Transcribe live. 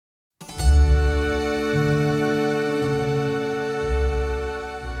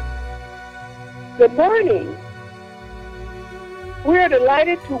Good morning. We're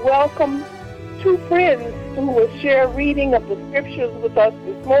delighted to welcome two friends who will share reading of the scriptures with us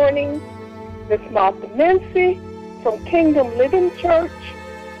this morning. Ms. Martha Mincy from Kingdom Living Church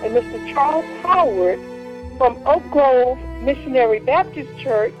and Mr. Charles Howard from Oak Grove Missionary Baptist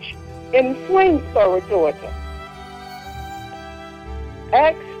Church in Swainsboro, Georgia.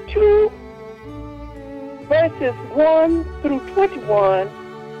 Acts 2, verses 1 through 21,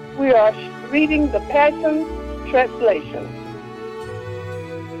 we are reading the Passion Translation.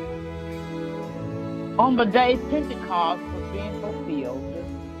 On the day Pentecost was being fulfilled,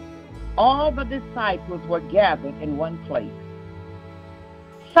 all the disciples were gathered in one place.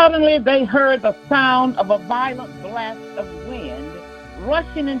 Suddenly they heard the sound of a violent blast of wind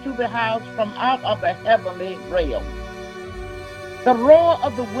rushing into the house from out of the heavenly realm. The roar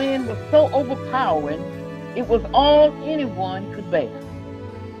of the wind was so overpowering, it was all anyone could bear.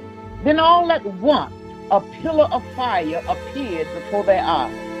 Then all at once, a pillar of fire appeared before their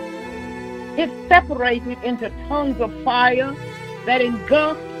eyes. It separated into tongues of fire that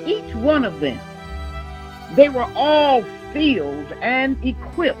engulfed each one of them. They were all filled and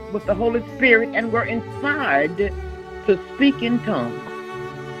equipped with the Holy Spirit and were inspired to speak in tongues,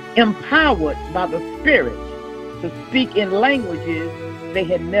 empowered by the Spirit to speak in languages they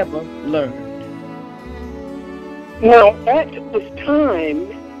had never learned. Now, at this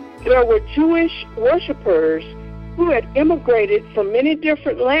time, there were Jewish worshipers who had immigrated from many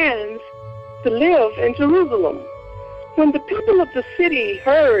different lands to live in Jerusalem. When the people of the city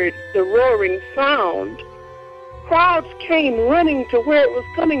heard the roaring sound, crowds came running to where it was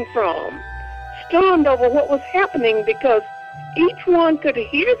coming from, stunned over what was happening because each one could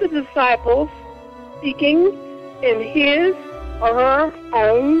hear the disciples speaking in his or her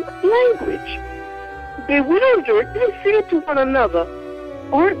own language. Bewildered, they said to one another,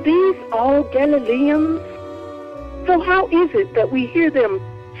 "Aren't these all Galileans? So how is it that we hear them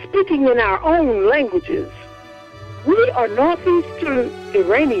speaking in our own languages? We are northeastern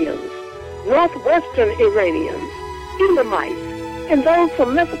Iranians, northwestern Iranians, Elamites, and those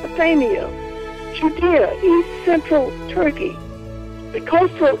from Mesopotamia, Judea, east central Turkey, the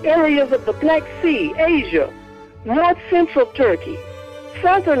coastal areas of the Black Sea, Asia, north central Turkey,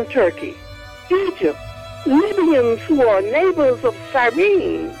 southern Turkey, Egypt, Libyans who are neighbors of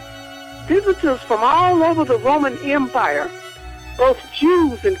Cyrene, visitors from all over the Roman Empire, both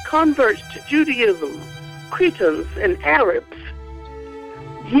Jews and converts to Judaism, Cretans and Arabs.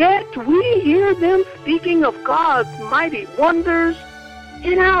 Yet we hear them speaking of God's mighty wonders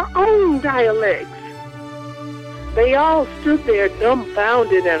in our own dialects." They all stood there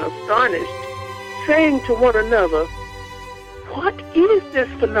dumbfounded and astonished, saying to one another, "What is this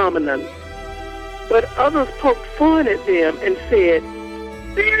phenomenon?" But others poked fun at them and said,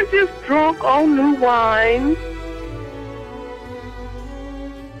 "They're just drunk on new wine."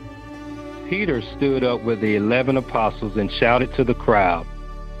 Peter stood up with the 11 apostles and shouted to the crowd,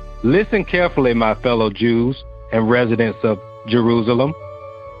 "Listen carefully, my fellow Jews and residents of Jerusalem.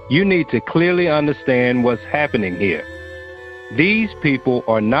 You need to clearly understand what's happening here. These people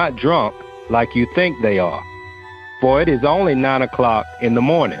are not drunk like you think they are, for it is only 9 o'clock in the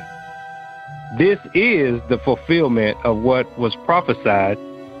morning. This is the fulfillment of what was prophesied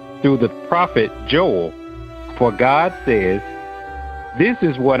through the prophet Joel. For God says, 'This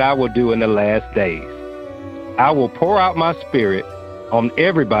is what I will do in the last days. I will pour out my spirit on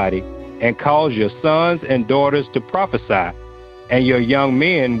everybody and cause your sons and daughters to prophesy, and your young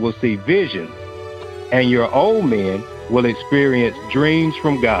men will see visions, and your old men will experience dreams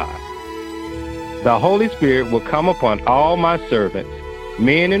from God. The Holy Spirit will come upon all my servants,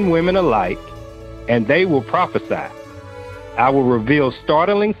 men and women alike, and they will prophesy. I will reveal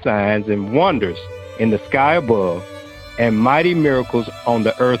startling signs and wonders in the sky above and mighty miracles on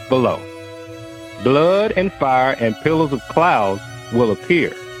the earth below. Blood and fire and pillars of clouds will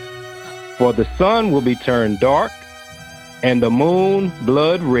appear. For the sun will be turned dark and the moon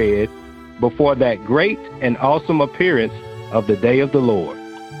blood red before that great and awesome appearance of the day of the Lord.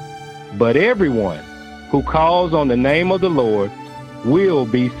 But everyone who calls on the name of the Lord will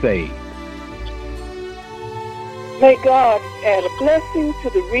be saved." May God add a blessing to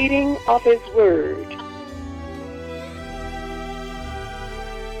the reading of His Word.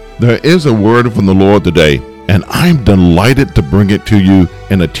 There is a word from the Lord today, and I'm delighted to bring it to you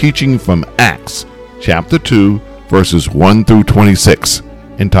in a teaching from Acts, chapter 2, verses 1 through 26,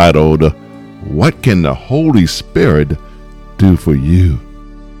 entitled, "What Can the Holy Spirit Do for You?"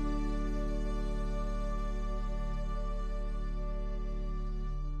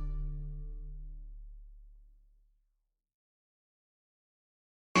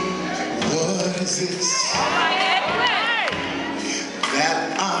 What is this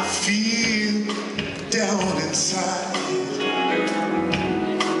that I feel down inside?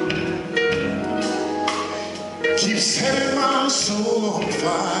 Keeps setting my soul on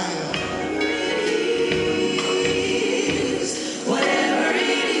fire.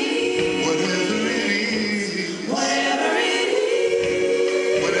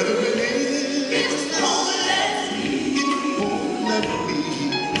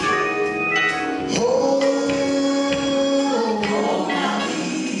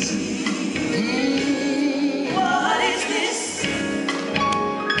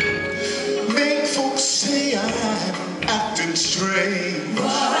 Strange.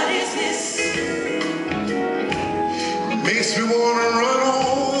 What is this? Makes me want to run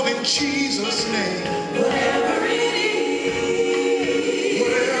on in Jesus' name. Whatever it is,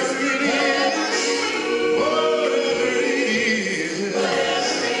 whatever it is, whatever it is,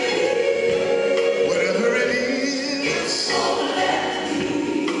 whatever it is,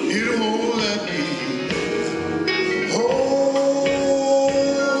 it won't let me.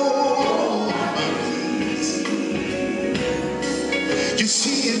 You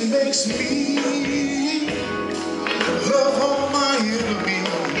see, it makes me love all my enemies.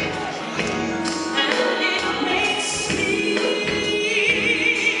 It makes me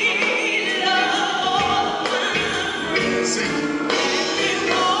love all my enemies. Sing. It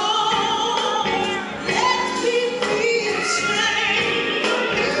won't let me feel ashamed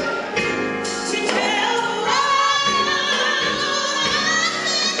to tell the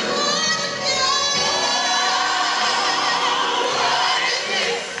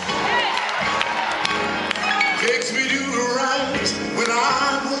makes me do right when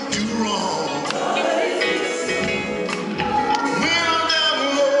I would do wrong. When I'm down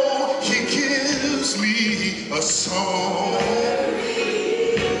low, he gives me a song.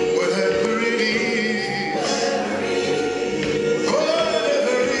 Whatever it is, whatever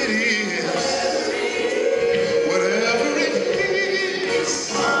it is, whatever it is,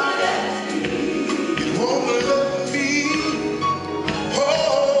 it won't let me.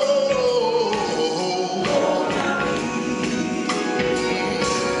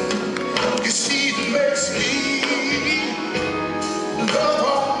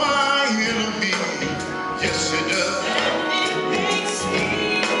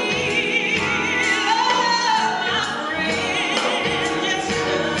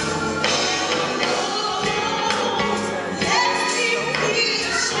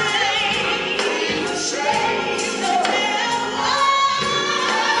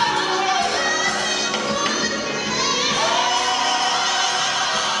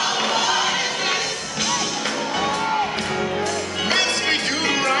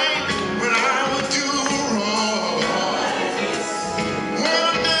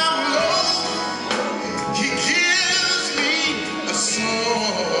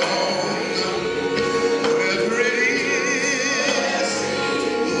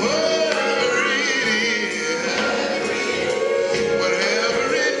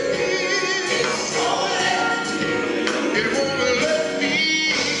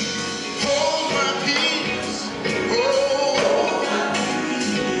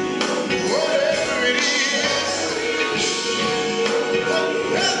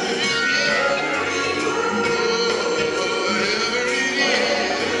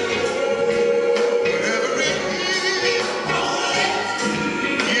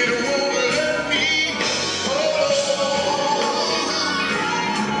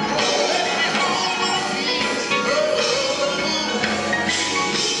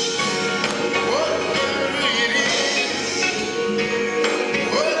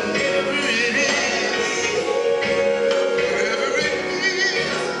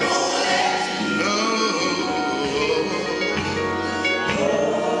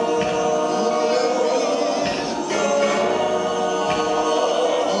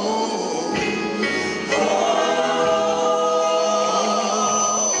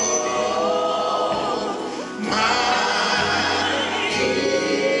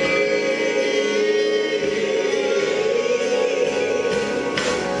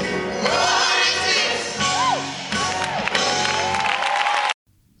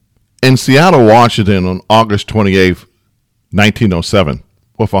 In Seattle, Washington, on August 28, 1907,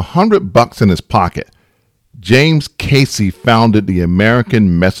 with $100 in his pocket, James Casey founded the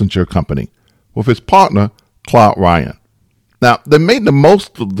American Messenger Company with his partner, Claude Ryan. Now, they made the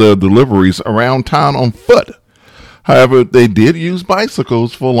most of the deliveries around town on foot. However, they did use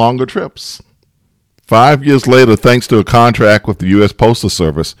bicycles for longer trips. 5 years later, thanks to a contract with the U.S. Postal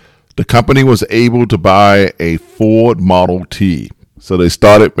Service, the company was able to buy a Ford Model T, so they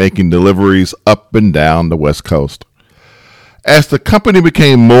started making deliveries up and down the West Coast. As the company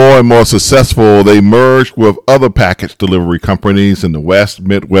became more and more successful, they merged with other package delivery companies in the West,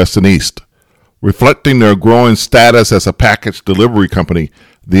 Midwest, and East. Reflecting their growing status as a package delivery company,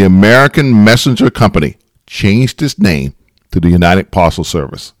 the American Messenger Company changed its name to the United Parcel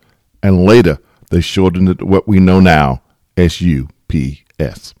Service, and later they shortened it to what we know now as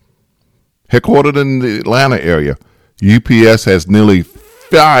UPS. Headquartered in the Atlanta area, UPS has nearly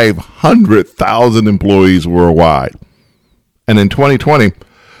 500,000 employees worldwide. And in 2020,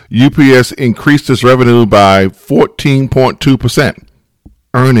 UPS increased its revenue by 14.2%,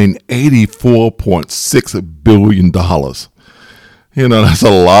 earning $84.6 billion. That's a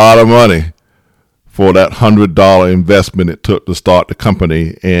lot of money for that $100 investment it took to start the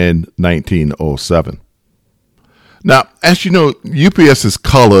company in 1907. Now, as you know, UPS's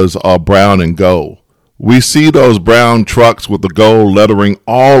colors are brown and gold. We see those brown trucks with the gold lettering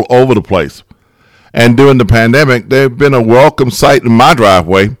all over the place. And during the pandemic, they've been a welcome sight in my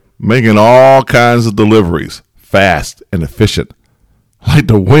driveway, making all kinds of deliveries, fast and efficient, like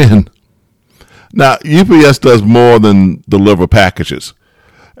the wind. Now, UPS does more than deliver packages.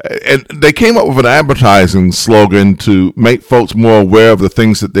 And they came up with an advertising slogan to make folks more aware of the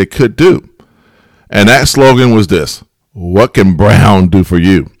things that they could do. And that slogan was this: what can brown do for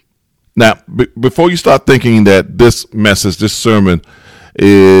you? Now, before you start thinking that this sermon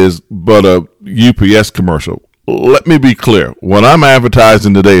is but a UPS commercial, let me be clear. What I'm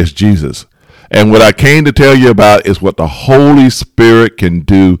advertising today is Jesus. And what I came to tell you about is what the Holy Spirit can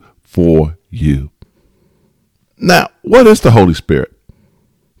do for you. Now, what is the Holy Spirit?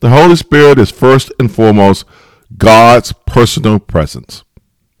 The Holy Spirit is first and foremost God's personal presence.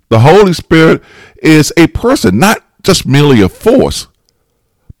 The Holy Spirit is a person, not just merely a force.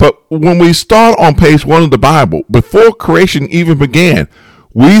 But when we start on page 1 of the Bible, before creation even began,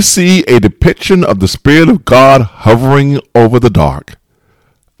 we see a depiction of the Spirit of God hovering over the dark,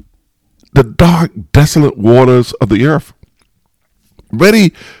 desolate waters of the earth,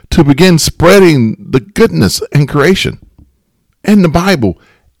 ready to begin spreading the goodness in creation. In the Bible,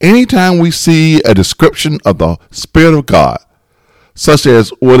 anytime we see a description of the Spirit of God, such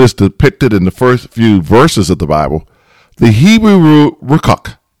as what is depicted in the first few verses of the Bible, the Hebrew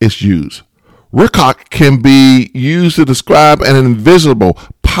ruach is used. Ruach can be used to describe an invisible,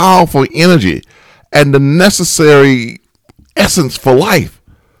 powerful energy and the necessary essence for life,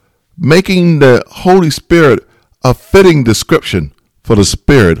 making the Holy Spirit a fitting description for the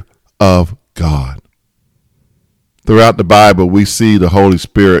Spirit of God. Throughout the Bible, we see the Holy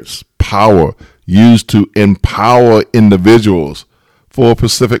Spirit's power used to empower individuals for a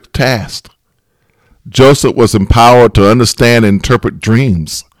specific task. Joseph was empowered to understand and interpret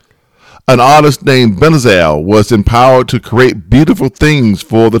dreams. An artist named Bezalel was empowered to create beautiful things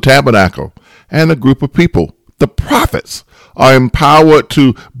for the tabernacle and a group of people. The prophets are empowered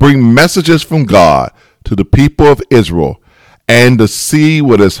to bring messages from God to the people of Israel and to see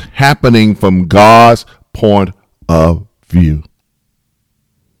what is happening from God's point of view.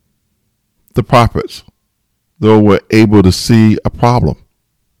 The prophets, though, were able to see a problem,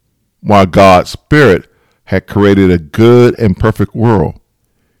 while God's Spirit had created a good and perfect world.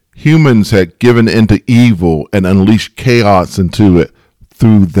 Humans had given into evil and unleashed chaos into it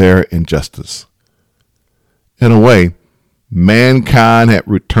through their injustice. In a way, mankind had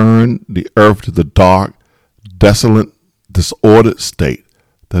returned the earth to the dark, desolate, disordered state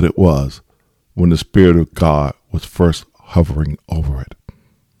that it was when the Spirit of God was first hovering over it.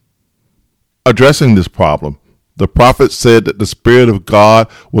 Addressing this problem, the prophet said that the Spirit of God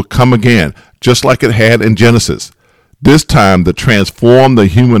would come again, just like it had in Genesis. This time to transform the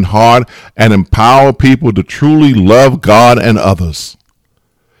human heart and empower people to truly love God and others.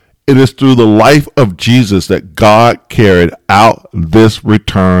 It is through the life of Jesus that God carried out this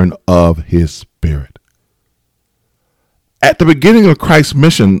return of his Spirit. At the beginning of Christ's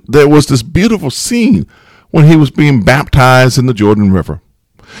mission, there was this beautiful scene when he was being baptized in the Jordan River.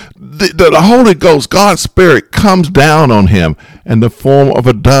 The Holy Ghost, God's Spirit, comes down on him in the form of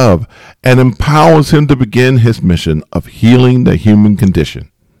a dove and empowers him to begin his mission of healing the human condition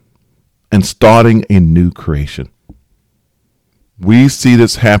and starting a new creation. We see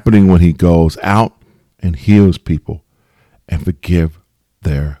this happening when he goes out and heals people and forgives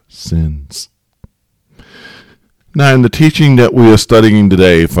their sins. Now, in the teaching that we are studying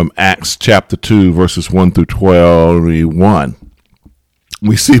today from Acts chapter 2, verses 1 through 21,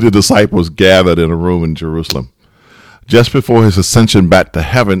 we see the disciples gathered in a room in Jerusalem. Just before his ascension back to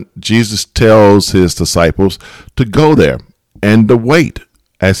heaven, Jesus tells his disciples to go there and to wait,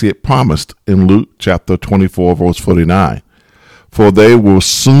 as he had promised in Luke chapter 24, verse 49. for they will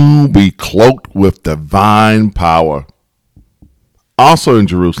soon be cloaked with divine power. Also in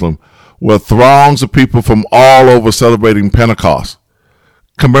Jerusalem were throngs of people from all over celebrating Pentecost,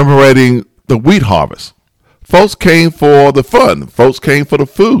 commemorating the wheat harvest. Folks came for the fun. Folks came for the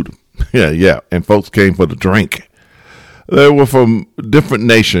food. And folks came for the drink. They were from different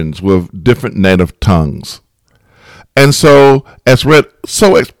nations with different native tongues. And so, as read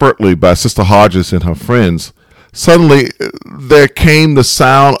so expertly by Sister Hodges and her friends, suddenly there came the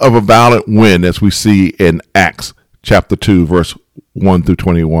sound of a violent wind, as we see in Acts chapter 2, verse 1 through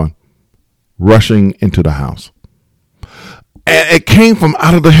 21, rushing into the house. And it came from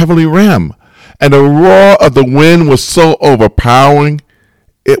out of the heavenly realm. And the roar of the wind was so overpowering,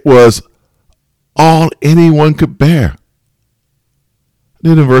 it was all anyone could bear.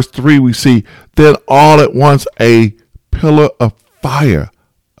 Then in verse 3 we see, then all at once a pillar of fire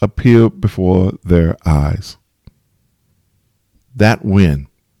appeared before their eyes. That wind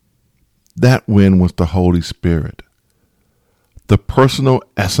was the Holy Spirit, the personal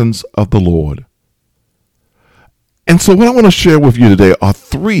essence of the Lord. And so what I want to share with you today are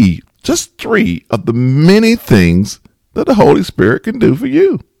just three of the many things that the Holy Spirit can do for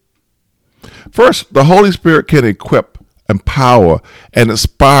you. First, the Holy Spirit can equip, empower, and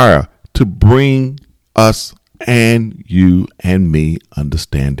inspire to bring us and you and me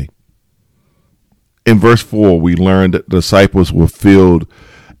understanding. In verse 4, we learned that the disciples were filled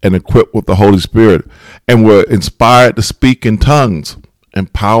and equipped with the Holy Spirit and were inspired to speak in tongues,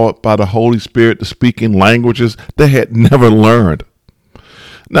 empowered by the Holy Spirit to speak in languages they had never learned.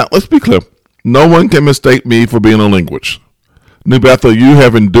 Now, let's be clear. No one can mistake me for being a linguist. New Bethel, you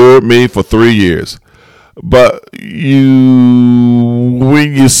have endured me for 3 years. But when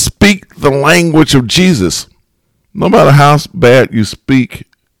you speak the language of Jesus, no matter how bad you speak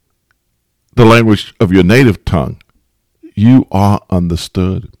the language of your native tongue, you are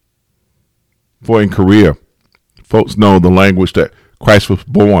understood. For in Korea, folks know the language that Christ was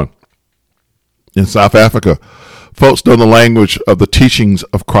born. In South Africa, folks know the language of the teachings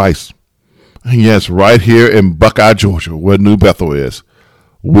of Christ. And yes, right here in Buckeye, Georgia, where New Bethel is,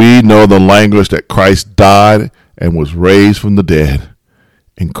 we know the language that Christ died and was raised from the dead,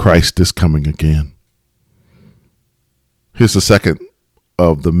 and Christ is coming again. Here's the second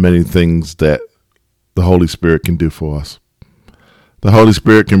of the many things that the Holy Spirit can do for us. The Holy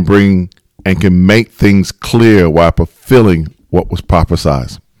Spirit can bring and can make things clear while fulfilling what was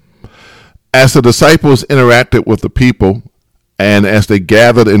prophesied. As the disciples interacted with the people, and as they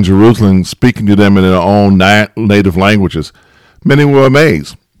gathered in Jerusalem, speaking to them in their own native languages, many were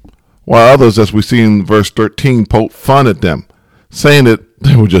amazed, while others, as we see in verse 13, poked fun at them, saying that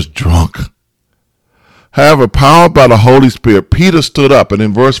they were just drunk. However, powered by the Holy Spirit, Peter stood up, and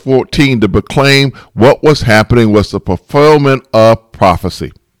in verse 14, to proclaim what was happening was the fulfillment of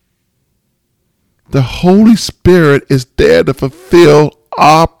prophecy. The Holy Spirit is there to fulfill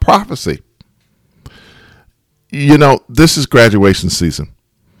our prophecy. You know, this is graduation season,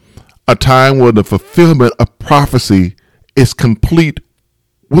 a time where the fulfillment of prophecy is complete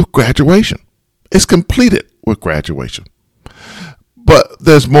with graduation. It's completed with graduation. But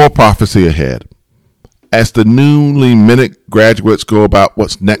there's more prophecy ahead as the newly minute graduates go about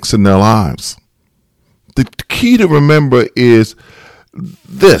what's next in their lives. The key to remember is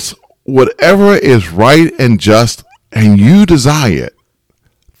this: whatever is right and just and you desire it,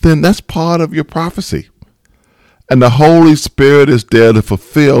 then that's part of your prophecy. And the Holy Spirit is there to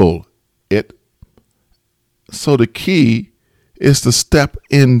fulfill it. So the key is to step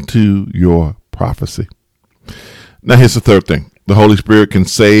into your prophecy. Now here's the third thing. The Holy Spirit can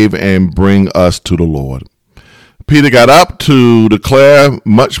save and bring us to the Lord. Peter got up to declare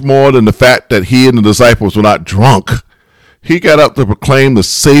much more than the fact that he and the disciples were not drunk. He got up to proclaim the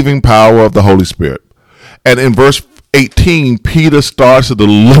saving power of the Holy Spirit. And in verse 18, Peter starts to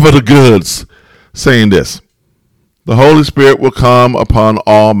deliver the goods, saying this: the Holy Spirit will come upon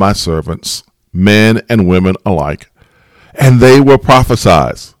all my servants, men and women alike, and they will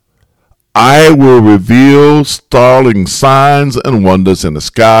prophesy. I will reveal startling signs and wonders in the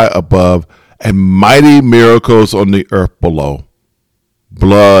sky above and mighty miracles on the earth below.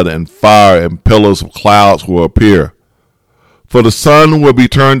 Blood and fire and pillars of clouds will appear. For the sun will be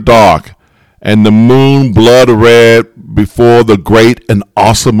turned dark and the moon blood red before the great and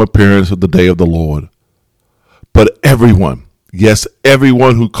awesome appearance of the day of the Lord. But everyone, yes,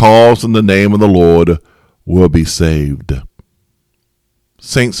 everyone who calls in the name of the Lord will be saved.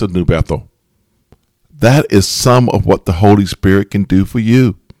 Saints of New Bethel, that is some of what the Holy Spirit can do for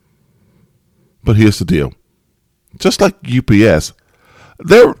you. But here's the deal. Just like UPS,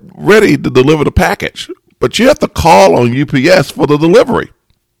 they're ready to deliver the package, but you have to call on UPS for the delivery.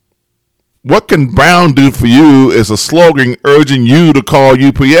 What can Brown do for you is a slogan urging you to call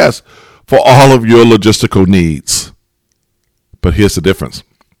UPS for all of your logistical needs. But here's the difference.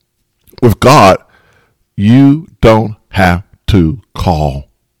 With God, you don't have to call,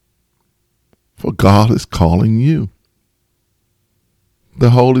 for God is calling you.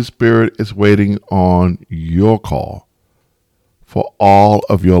 The Holy Spirit is waiting on your call for all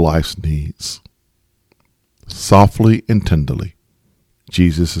of your life's needs. Softly and tenderly,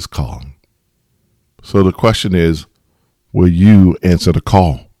 Jesus is calling. So the question is, will you answer the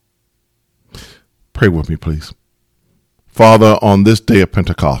call? Pray with me, please. Father, on this day of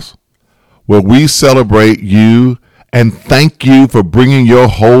Pentecost, where we celebrate you and thank you for bringing your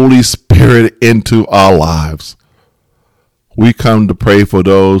Holy Spirit into our lives, we come to pray for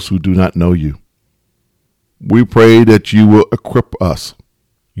those who do not know you. We pray that you will equip us,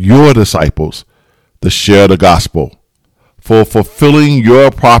 your disciples, to share the gospel, for fulfilling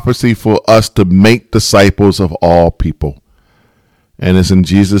your prophecy for us to make disciples of all people. And it's in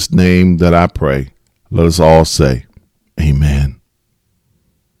Jesus' name that I pray. Let us all say, amen.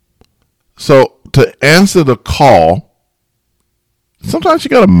 So to answer the call, sometimes you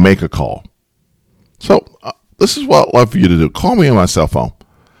got to make a call. So this is what I'd love for you to do. Call me on my cell phone.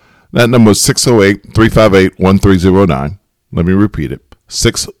 That number is 608-358-1309. Let me repeat it.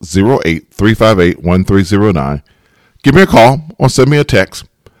 608-358-1309. Give me a call or send me a text.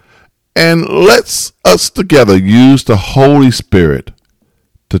 And let's us together use the Holy Spirit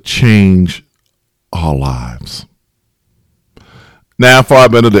to change our lives. Now for our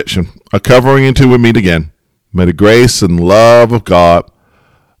benediction. A covering until we meet again. May the grace and love of God,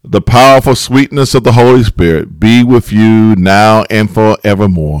 the powerful sweetness of the Holy Spirit be with you now and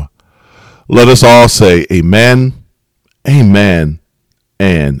forevermore. Let us all say amen, amen,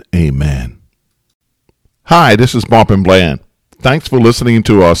 and amen. Hi, this is Marvin Bland. Thanks for listening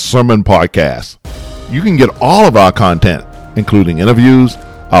to our sermon podcast. You can get all of our content, including interviews,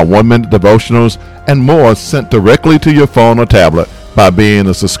 our 1-minute devotionals, and more sent directly to your phone or tablet by being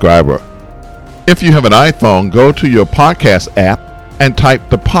a subscriber. If you have an iPhone, go to your podcast app and type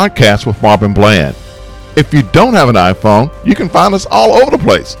the podcast with Marvin Bland. If you don't have an iPhone, you can find us all over the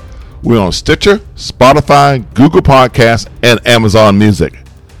place. We're on Stitcher, Spotify, Google Podcasts, and Amazon Music.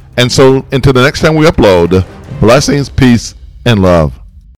 And so until the next time we upload, blessings, peace, and love.